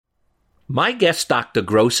My guest, Dr.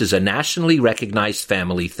 Gross, is a nationally recognized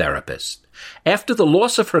family therapist. After the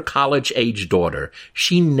loss of her college-age daughter,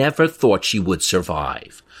 she never thought she would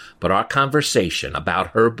survive. But our conversation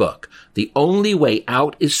about her book, The Only Way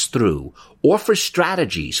Out is Through, offers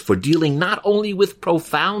strategies for dealing not only with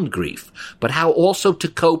profound grief, but how also to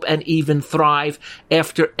cope and even thrive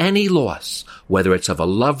after any loss, whether it's of a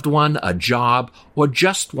loved one, a job, or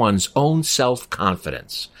just one's own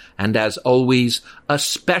self-confidence. And as always, a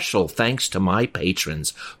special thanks to my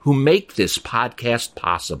patrons who make this podcast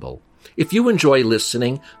possible. If you enjoy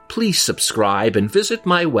listening, please subscribe and visit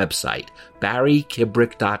my website,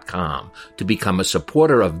 barrykibrick.com, to become a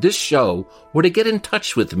supporter of this show or to get in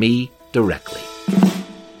touch with me directly.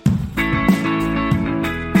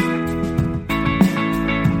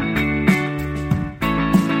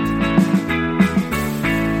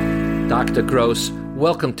 Dr. Gross,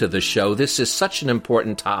 welcome to the show. This is such an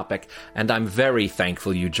important topic, and I'm very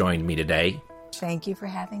thankful you joined me today. Thank you for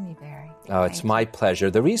having me, Barry. Oh, it's my pleasure.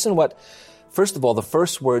 The reason first of all, the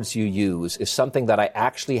first words you use is something that I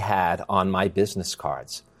actually had on my business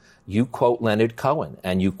cards. You quote Leonard Cohen,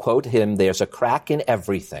 and you quote him, "There's a crack in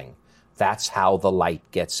everything. That's how the light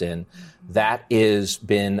gets in." Mm-hmm. That has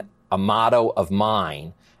been a motto of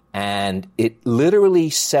mine, and it literally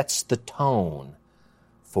sets the tone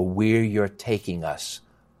for where you're taking us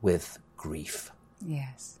with grief.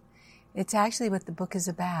 Yes. It's actually what the book is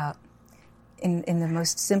about in the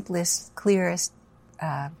most simplest, clearest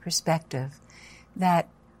perspective, that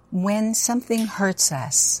when something hurts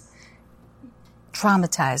us,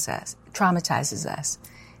 traumatizes us,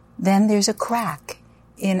 then there's a crack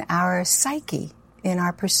in our psyche, in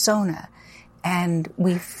our persona, and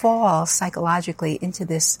we fall psychologically into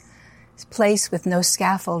this place with no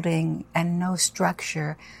scaffolding and no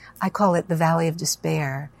structure. I call it the valley of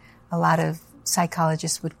despair. A lot of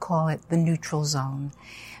psychologists would call it the neutral zone.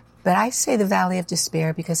 But I say the valley of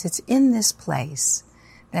despair because it's in this place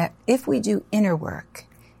that if we do inner work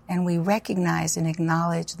and we recognize and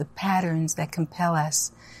acknowledge the patterns that compel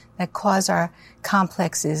us, that cause our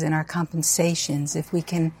complexes and our compensations, if we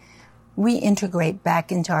can reintegrate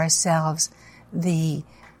back into ourselves the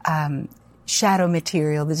shadow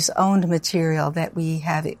material, the disowned material that we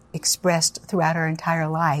have expressed throughout our entire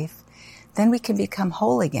life, then we can become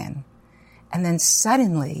whole again. And then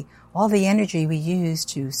suddenly, all the energy we use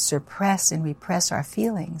to suppress and repress our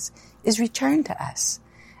feelings is returned to us.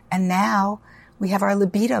 And now we have our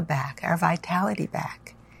libido back, our vitality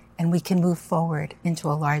back, and we can move forward into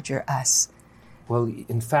a larger us. Well,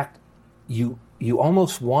 in fact, you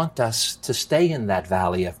almost want us to stay in that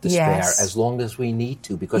valley of despair as long as we need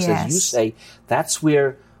to, because as you say, that's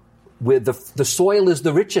where the soil is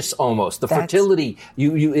the richest almost. The fertility,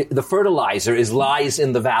 the fertilizer lies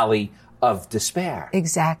in the valley of despair.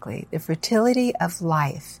 Exactly. The fertility of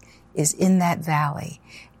life is in that valley.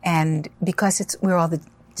 And because it's where all the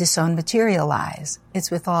disowned material lies,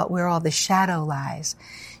 it's where all the shadow lies.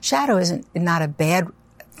 Shadow isn't not a bad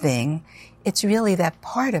thing. It's really that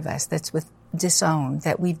part of us that's disowned,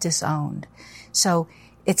 that we've disowned. So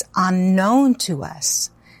it's unknown to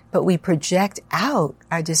us, but we project out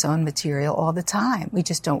our disowned material all the time. We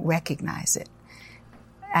just don't recognize it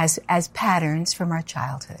as patterns from our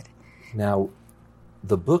childhood. Now,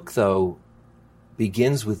 the book, though,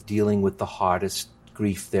 begins with dealing with the hardest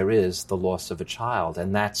grief there is, the loss of a child.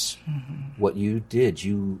 And that's what you did.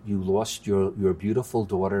 You lost your beautiful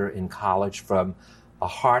daughter in college from a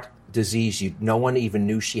heart disease no one even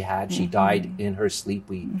knew she had. She died in her sleep.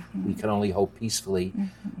 We can only hope peacefully.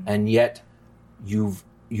 And yet you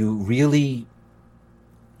really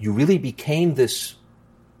became this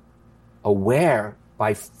aware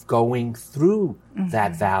by going through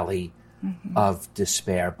that valley of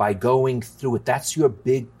despair, by going through it. That's your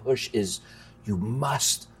big push, is you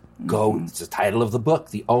must go. It's the title of the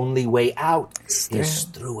book. The only way out is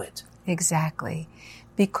through it. Exactly.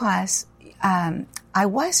 Because I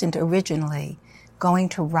wasn't originally going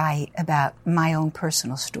to write about my own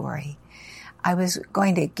personal story. I was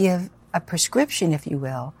going to give a prescription, if you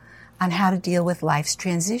will, on how to deal with life's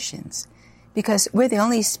transitions. Because we're the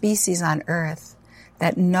only species on Earth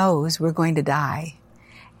that knows we're going to die.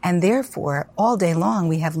 And therefore, all day long,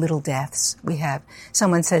 we have little deaths. We have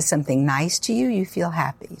someone says something nice to you, you feel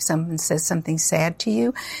happy. Someone says something sad to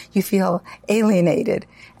you, you feel alienated.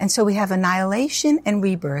 And so we have annihilation and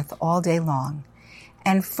rebirth all day long.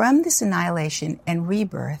 And from this annihilation and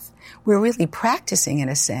rebirth, we're really practicing, in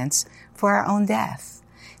a sense, for our own death.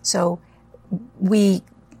 So we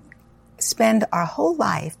spend our whole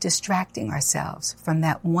life distracting ourselves from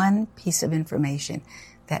that one piece of information,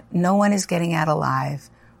 that no one is getting out alive.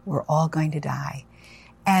 We're all going to die.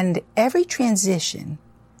 And every transition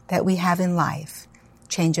that we have in life,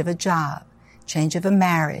 change of a job, change of a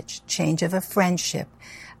marriage, change of a friendship,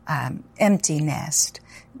 empty nest,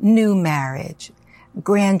 new marriage,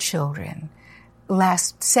 grandchildren,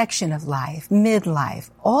 last section of life, midlife,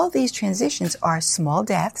 all these transitions are small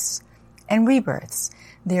deaths and rebirths.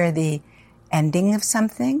 They're the ending of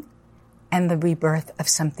something and the rebirth of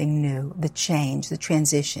something new, the change, the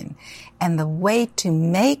transition. And the way to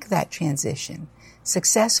make that transition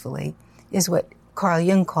successfully is what Carl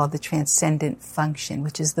Jung called the transcendent function,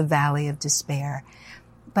 which is the valley of despair.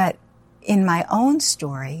 But in my own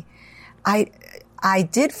story, I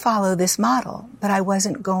did follow this model, but I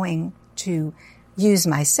wasn't going to use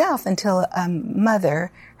myself until a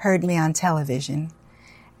mother heard me on television,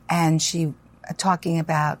 and she talking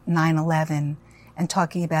about 9/11 and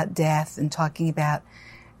talking about death and talking about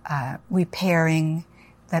repairing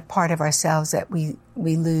that part of ourselves that we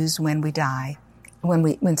lose when we die,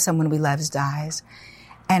 when someone we love dies.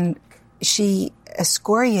 And she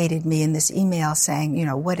excoriated me in this email saying,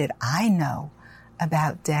 what did I know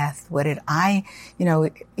about death? What did I,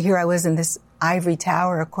 here I was in this ivory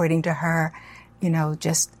tower, according to her,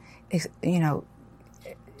 it's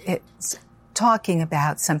talking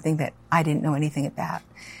about something that I didn't know anything about.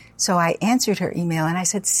 So I answered her email and I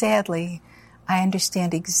said, sadly, I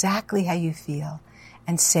understand exactly how you feel.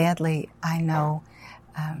 And sadly, I know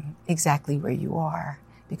exactly where you are,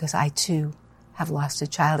 because I too have lost a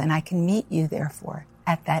child, and I can meet you, therefore,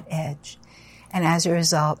 at that edge. And as a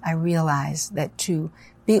result, I realized that to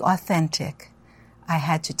be authentic, I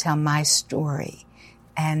had to tell my story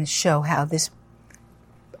and show how this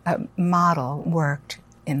model worked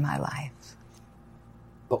in my life.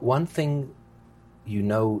 But one thing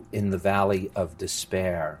in the valley of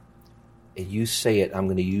despair, and you say it, I'm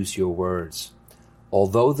going to use your words,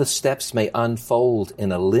 although the steps may unfold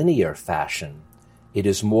in a linear fashion, it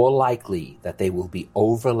is more likely that they will be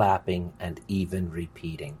overlapping and even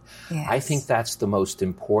repeating. Yes. I think that's the most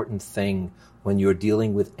important thing when you're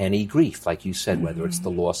dealing with any grief, like you said, whether it's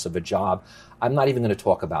the loss of a job. I'm not even going to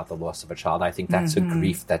talk about the loss of a child. I think that's a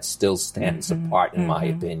grief that still stands apart, in my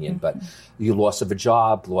opinion. But the loss of a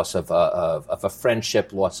job, loss of a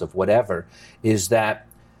friendship, loss of whatever, is that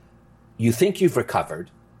you think you've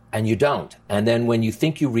recovered and you don't. And then when you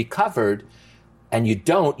think you recovered and you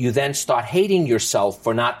don't, you then start hating yourself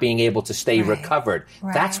for not being able to stay recovered.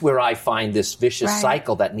 Right. That's where I find this vicious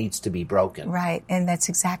cycle that needs to be broken. Right, and that's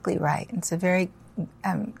exactly right. It's a very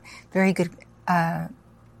good,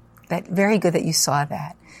 very good that you saw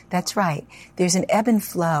that. That's right. There's an ebb and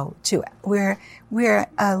flow to we're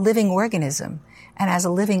a living organism, and as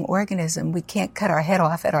a living organism, we can't cut our head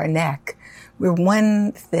off at our neck. We're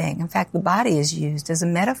one thing. In fact, the body is used as a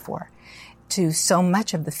metaphor to so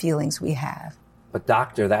much of the feelings we have. But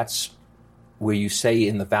doctor, that's where you say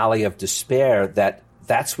in the valley of despair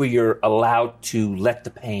that's where you're allowed to let the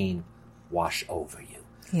pain wash over you.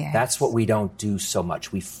 Yes. That's what we don't do so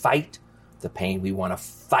much. We fight the pain. We want to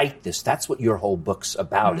fight this. That's what your whole book's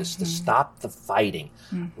about, is to stop the fighting.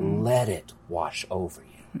 Let it wash over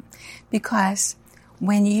you. Because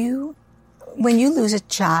when you lose a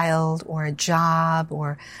child or a job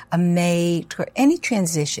or a mate or any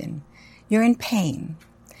transition, you're in pain.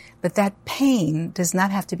 But that pain does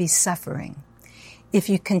not have to be suffering. If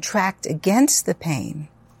you contract against the pain,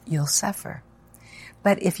 you'll suffer.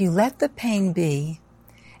 But if you let the pain be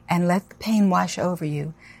and let the pain wash over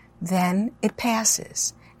you, then it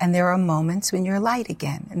passes. And there are moments when you're light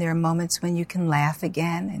again. And there are moments when you can laugh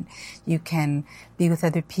again and you can be with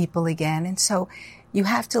other people again. And so you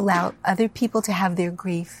have to allow other people to have their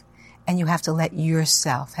grief, and you have to let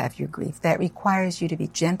yourself have your grief. That requires you to be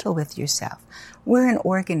gentle with yourself. We're an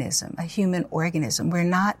organism, a human organism. We're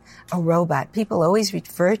not a robot. People always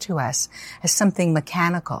refer to us as something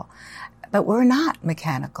mechanical, but we're not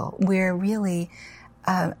mechanical. We're really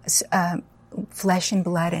flesh and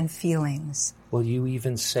blood and feelings. Well, you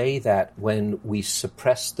even say that when we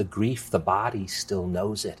suppress the grief, the body still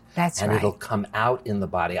knows it. That's right. And it'll come out in the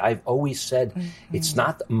body. I've always said it's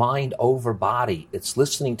not mind over body. It's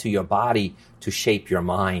listening to your body to shape your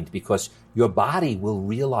mind, because your body will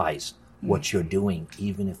realize what you're doing,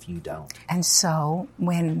 even if you don't. And so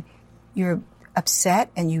when you're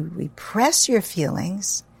upset and you repress your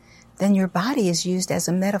feelings, then your body is used as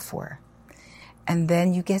a metaphor. And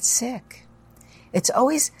then you get sick. It's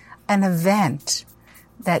always an event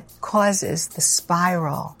that causes the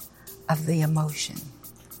spiral of the emotion.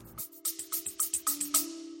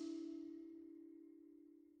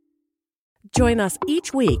 Join us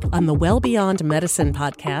each week on the Well Beyond Medicine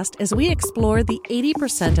podcast as we explore the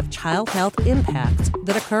 80% of child health impacts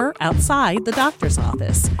that occur outside the doctor's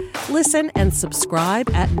office. Listen and subscribe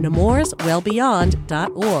at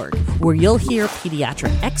nemourswellbeyond.org, where you'll hear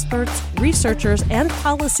pediatric experts, researchers, and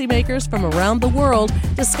policymakers from around the world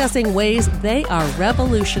discussing ways they are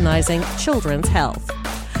revolutionizing children's health.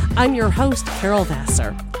 I'm your host, Carol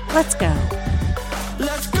Vassar. Let's go.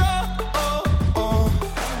 Let's go.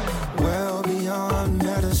 Well beyond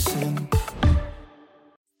medicine.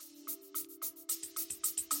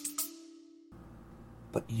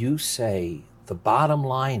 But you say the bottom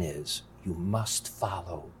line is you must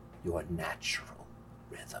follow your natural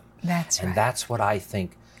rhythm. That's right. And that's what I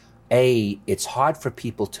think. A, it's hard for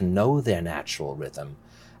people to know their natural rhythm.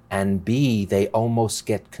 And B, they almost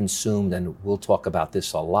get consumed, and we'll talk about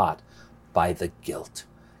this a lot, by the guilt.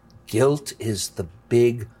 Guilt is the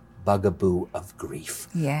big bugaboo of grief.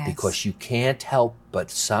 Yes. Because you can't help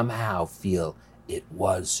but somehow feel it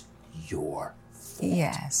was your fault.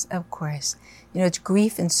 Yes, of course. It's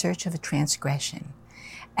grief in search of a transgression.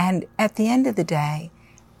 And at the end of the day,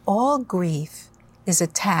 all grief is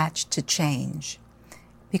attached to change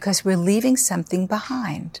because we're leaving something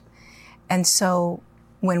behind. And so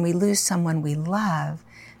when we lose someone we love,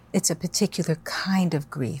 it's a particular kind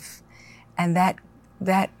of grief. And that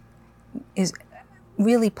is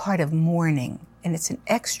really part of mourning. And it's an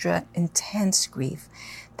extra intense grief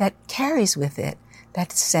that carries with it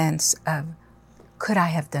that sense of, could I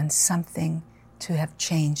have done something to have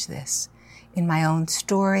changed this? In my own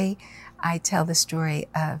story, I tell the story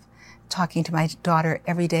of talking to my daughter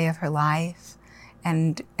every day of her life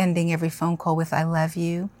and ending every phone call with, I love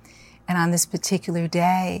you. And on this particular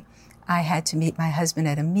day, I had to meet my husband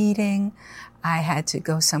at a meeting. I had to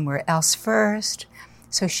go somewhere else first.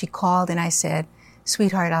 So she called and I said,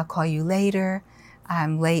 sweetheart, I'll call you later.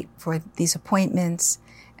 I'm late for these appointments.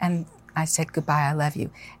 And I said, goodbye, I love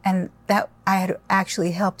you. And that I had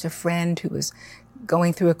actually helped a friend who was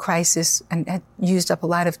going through a crisis and had used up a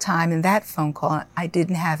lot of time in that phone call. I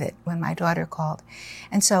didn't have it when my daughter called.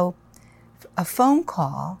 And so a phone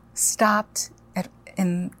call stopped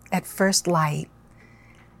at first light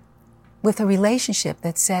with a relationship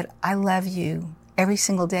that said, I love you every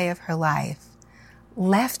single day of her life,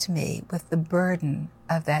 left me with the burden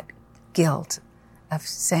of that guilt of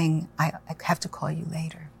saying, I have to call you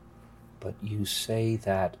later. But you say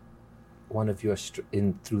that one of your,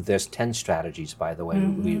 there's 10 strategies, by the way.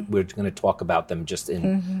 Mm-hmm. We're going to talk about them just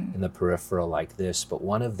in the peripheral like this, but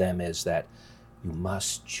one of them is that you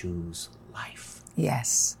must choose life.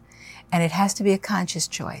 Yes. And it has to be a conscious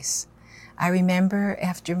choice. I remember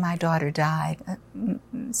after my daughter died,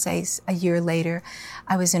 say a year later,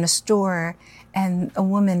 I was in a store and a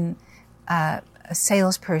woman, a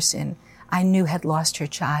salesperson I knew had lost her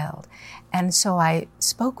child. And so I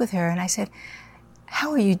spoke with her and I said,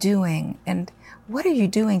 how are you doing? And what are you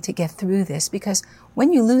doing to get through this? Because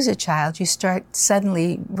when you lose a child, you start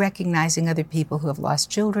suddenly recognizing other people who have lost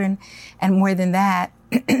children. And more than that,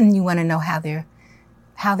 you want to know how they're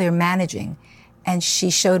managing. And she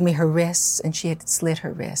showed me her wrists, and she had slit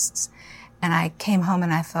her wrists. And I came home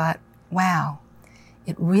and I thought, wow,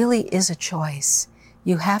 it really is a choice.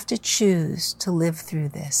 You have to choose to live through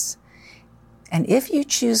this. And if you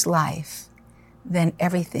choose life, then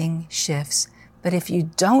everything shifts. But if you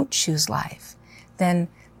don't choose life, then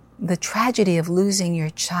the tragedy of losing your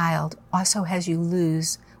child also has you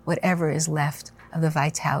lose whatever is left of the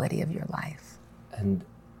vitality of your life. And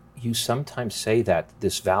you sometimes say that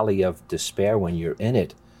this valley of despair, when you're in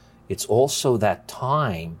it, it's also that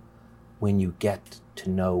time when you get to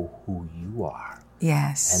know who you are.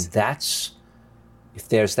 Yes. And that's, if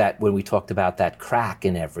there's that, when we talked about that crack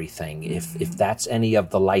in everything, if that's any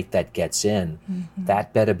of the light that gets in,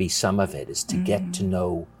 that better be some of it, is to get to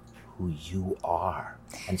know who you are.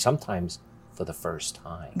 And sometimes for the first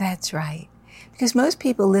time. That's right. Because most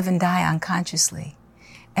people live and die unconsciously.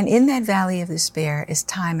 And in that valley of despair is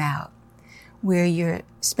time out, where you're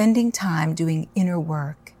spending time doing inner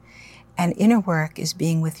work. And inner work is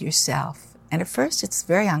being with yourself. And at first it's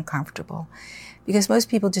very uncomfortable because most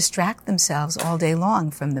people distract themselves all day long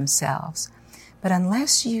from themselves. But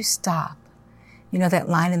unless you stop, you know that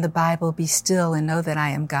line in the Bible, be still and know that I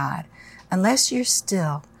am God. Unless you're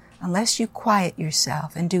still, unless you quiet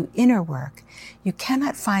yourself and do inner work, you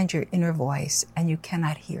cannot find your inner voice and you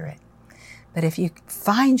cannot hear it. But if you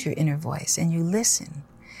find your inner voice and you listen,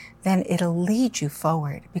 then it'll lead you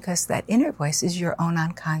forward because that inner voice is your own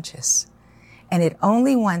unconscious. And it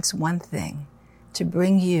only wants one thing, to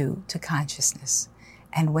bring you to consciousness.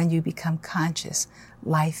 And when you become conscious,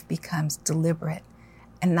 life becomes deliberate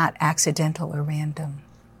and not accidental or random.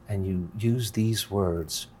 and you use these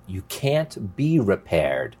words, you can't be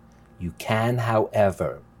repaired. You can,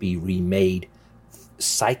 however, be remade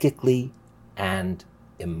psychically and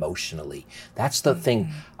emotionally. That's the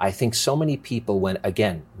thing. I think so many people, when,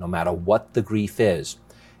 again, no matter what the grief is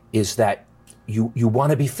that you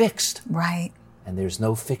want to be fixed. Right. And there's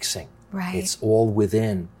no fixing. Right. It's all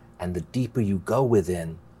within. And the deeper you go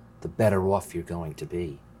within, the better off you're going to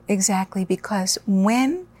be. Exactly, because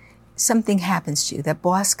when something happens to you, that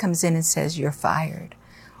boss comes in and says you're fired,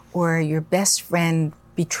 or your best friend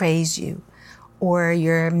betrays you, or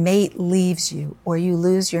your mate leaves you, or you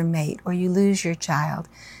lose your mate, or you lose your child,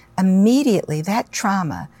 immediately that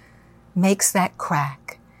trauma makes that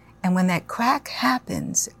crack. And when that crack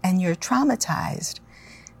happens and you're traumatized,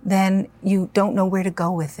 then you don't know where to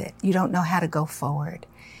go with it. You don't know how to go forward.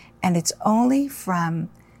 And it's only from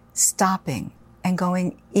stopping and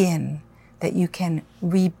going in that you can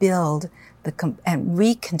rebuild and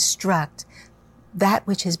reconstruct that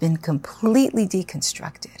which has been completely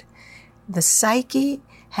deconstructed. The psyche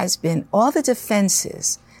has been, all the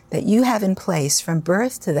defenses that you have in place from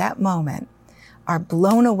birth to that moment are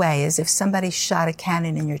blown away as if somebody shot a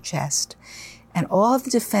cannon in your chest. And all the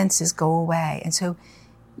defenses go away. And so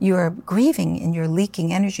you're grieving and you're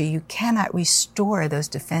leaking energy. You cannot restore those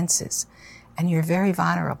defenses. And you're very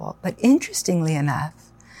vulnerable. But interestingly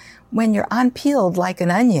enough, when you're unpeeled like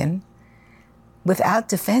an onion, without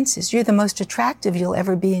defenses, you're the most attractive you'll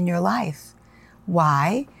ever be in your life.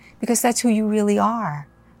 Why? Because that's who you really are,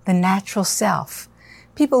 the natural self.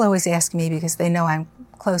 People always ask me, because they know I'm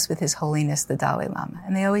close with His Holiness, the Dalai Lama,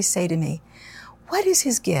 and they always say to me, what is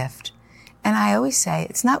his gift? And I always say,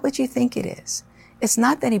 it's not what you think it is. It's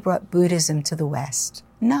not that he brought Buddhism to the West.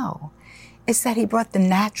 No. It's that he brought the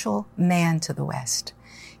natural man to the West.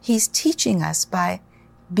 He's teaching us by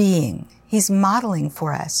being. He's modeling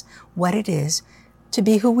for us what it is to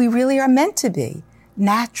be who we really are meant to be,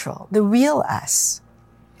 natural, the real us.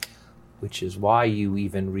 Which is why you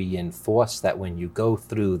even reinforce that when you go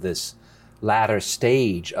through this latter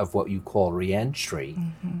stage of what you call reentry,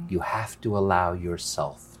 you have to allow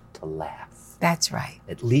yourself to laugh. That's right.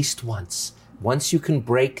 At least once. Once you can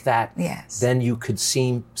break that, yes, then you could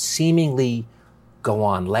seemingly go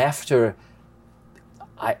on. Laughter,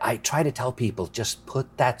 I try to tell people, just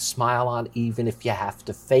put that smile on even if you have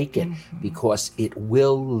to fake it, because it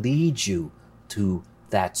will lead you to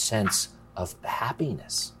that sense of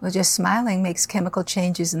happiness. Well, just smiling makes chemical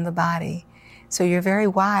changes in the body. So you're very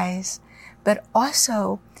wise. But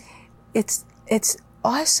also, it's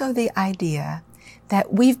also the idea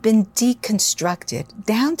that we've been deconstructed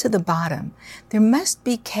down to the bottom. There must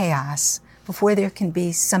be chaos before there can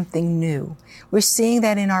be something new. We're seeing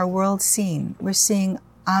that in our world scene. We're seeing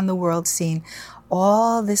on the world scene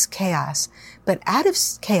all this chaos. But out of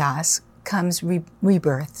chaos comes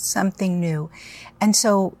rebirth, something new. And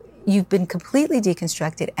so you've been completely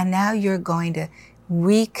deconstructed, and now you're going to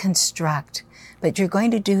reconstruct. But you're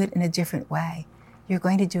going to do it in a different way. You're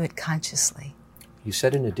going to do it consciously. You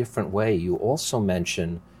said in a different way. You also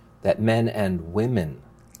mentioned that men and women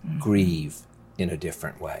grieve in a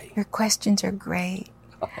different way. Your questions are great.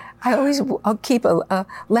 I'll keep a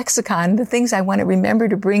lexicon, the things I want to remember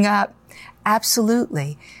to bring up.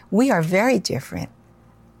 Absolutely. We are very different.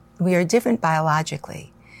 We are different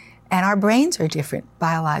biologically. And our brains are different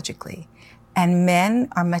biologically. And men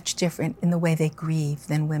are much different in the way they grieve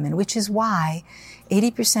than women, which is why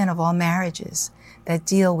 80% of all marriages that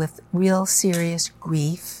deal with real serious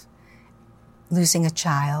grief, losing a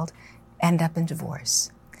child, end up in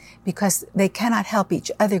divorce. Because they cannot help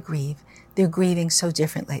each other grieve. They're grieving so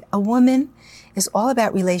differently. A woman is all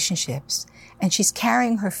about relationships, and she's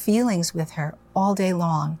carrying her feelings with her all day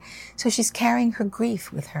long. So she's carrying her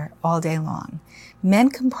grief with her all day long.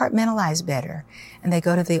 Men compartmentalize better, and they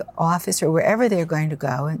go to the office or wherever they're going to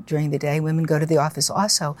go during the day. Women go to the office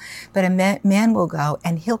also. But a man will go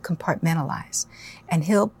and he'll compartmentalize, and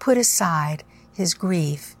he'll put aside his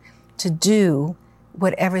grief to do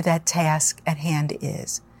whatever that task at hand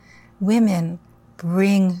is. Women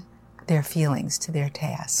bring their feelings to their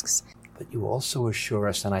tasks. But you also assure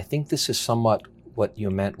us, and I think this is somewhat what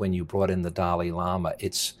you meant when you brought in the Dalai Lama,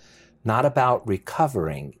 it's not about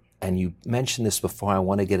recovering, and you mentioned this before, I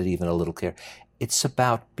want to get it even a little clearer. It's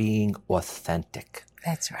about being authentic.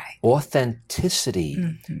 That's right.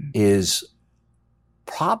 Authenticity is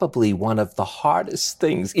probably one of the hardest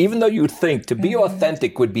things, even though you'd think to be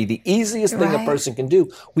authentic would be the easiest thing a person can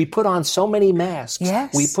do. We put on so many masks.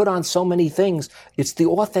 Yes. We put on so many things. It's the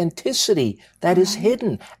authenticity that is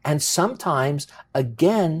hidden. And sometimes,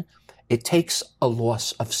 again, it takes a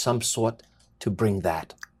loss of some sort to bring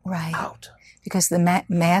that out. Because the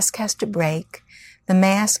mask has to break, The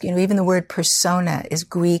mask, even the word persona is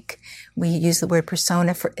Greek. We use the word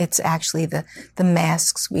persona for, it's actually the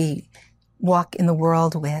masks we walk in the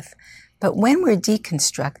world with. But when we're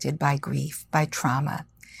deconstructed by grief, by trauma,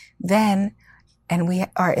 then, and we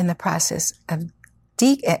are in the process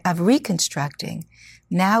of reconstructing,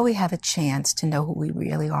 now we have a chance to know who we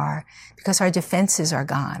really are because our defenses are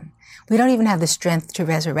gone. We don't even have the strength to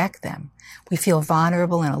resurrect them. We feel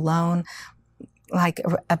vulnerable and alone, like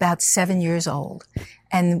about 7 years old.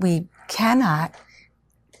 And we cannot,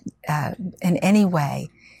 in any way,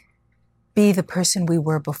 be the person we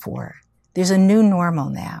were before. There's a new normal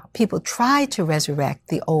now. People try to resurrect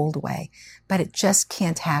the old way, but it just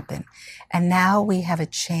can't happen. And now we have a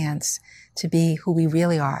chance to be who we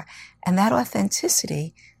really are. And that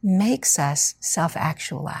authenticity makes us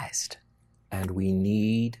self-actualized. And we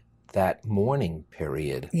need that mourning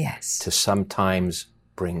period Yes. to sometimes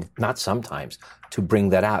bring, not sometimes, to bring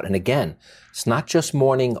that out. And again, it's not just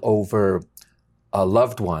mourning over a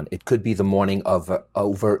loved one. It could be the mourning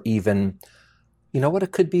over even,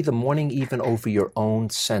 it could be the mourning even over your own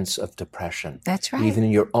sense of depression. That's right. Even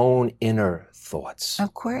your own inner thoughts.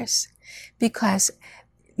 Of course. Because,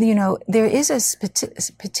 there is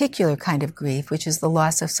a particular kind of grief, which is the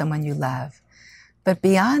loss of someone you love. But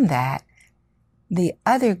beyond that, the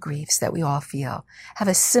other griefs that we all feel have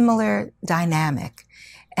a similar dynamic.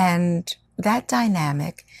 And that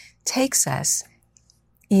dynamic takes us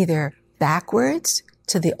either backwards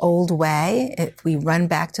to the old way. If we run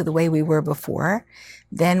back to the way we were before,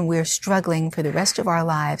 then we're struggling for the rest of our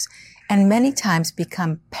lives and many times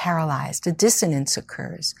become paralyzed. A dissonance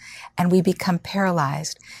occurs and we become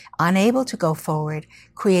paralyzed, unable to go forward,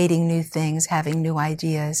 creating new things, having new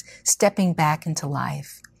ideas, stepping back into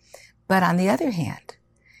life. But on the other hand,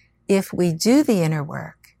 if we do the inner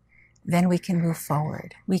work, then we can move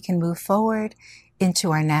forward. We can move forward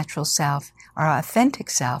into our natural self, our authentic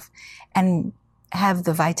self, and have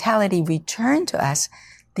the vitality return to us,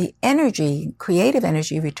 the energy, creative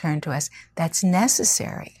energy return to us that's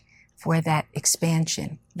necessary for that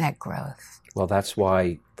expansion, that growth. Well, that's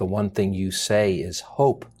why the one thing you say is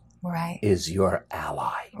hope Right. is your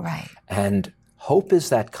ally. Right. And hope is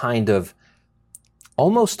that kind of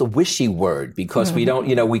almost a wishy word because we don't,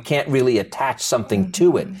 we can't really attach something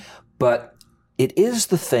to it. But it is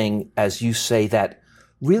the thing, as you say, that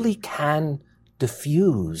really can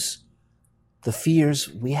diffuse the fears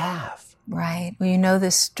we have. Right. Well, you know the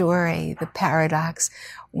story, the paradox,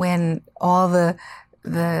 when all the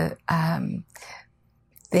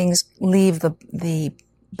things leave the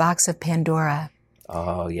box of Pandora.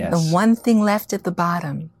 Oh, yes. The one thing left at the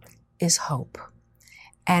bottom is hope.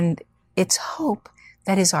 And it's hope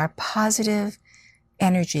that is our positive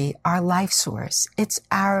energy, our life source. It's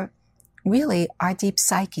really our deep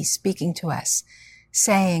psyche speaking to us,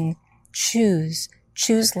 saying, choose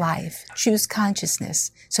life, choose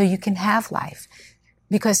consciousness so you can have life.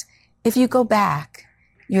 Because if you go back,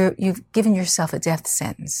 you've given yourself a death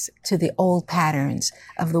sentence to the old patterns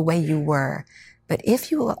of the way you were. But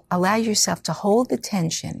if you allow yourself to hold the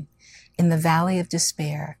tension in the valley of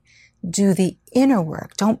despair, do the inner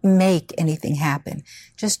work, don't make anything happen,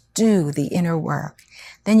 just do the inner work,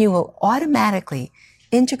 then you will automatically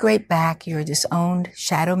integrate back your disowned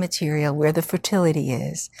shadow material where the fertility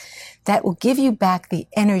is. That will give you back the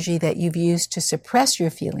energy that you've used to suppress your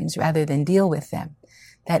feelings rather than deal with them.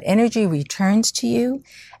 That energy returns to you,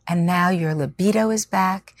 and now your libido is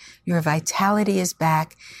back, your vitality is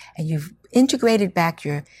back, and you've integrated back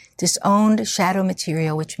your disowned shadow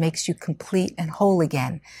material, which makes you complete and whole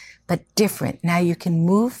again, but different. Now you can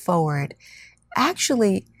move forward,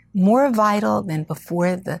 actually more vital than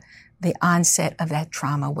before the onset of that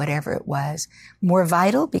trauma, whatever it was. More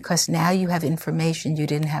vital because now you have information you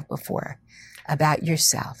didn't have before about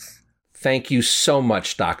yourself. Thank you so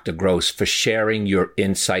much, Dr. Gross, for sharing your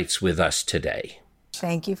insights with us today.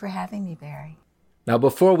 Thank you for having me, Barry. Now,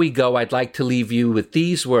 before we go, I'd like to leave you with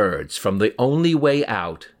these words from The Only Way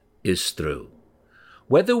Out is Through.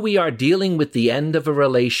 Whether we are dealing with the end of a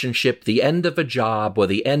relationship, the end of a job, or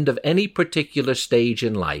the end of any particular stage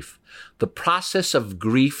in life, the process of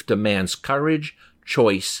grief demands courage,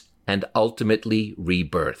 choice, and ultimately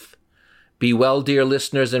rebirth. Be well, dear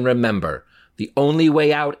listeners, and remember, the only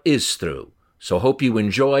way out is through. So hope you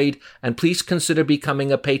enjoyed, and please consider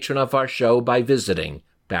becoming a patron of our show by visiting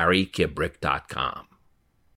BarryKibrick.com.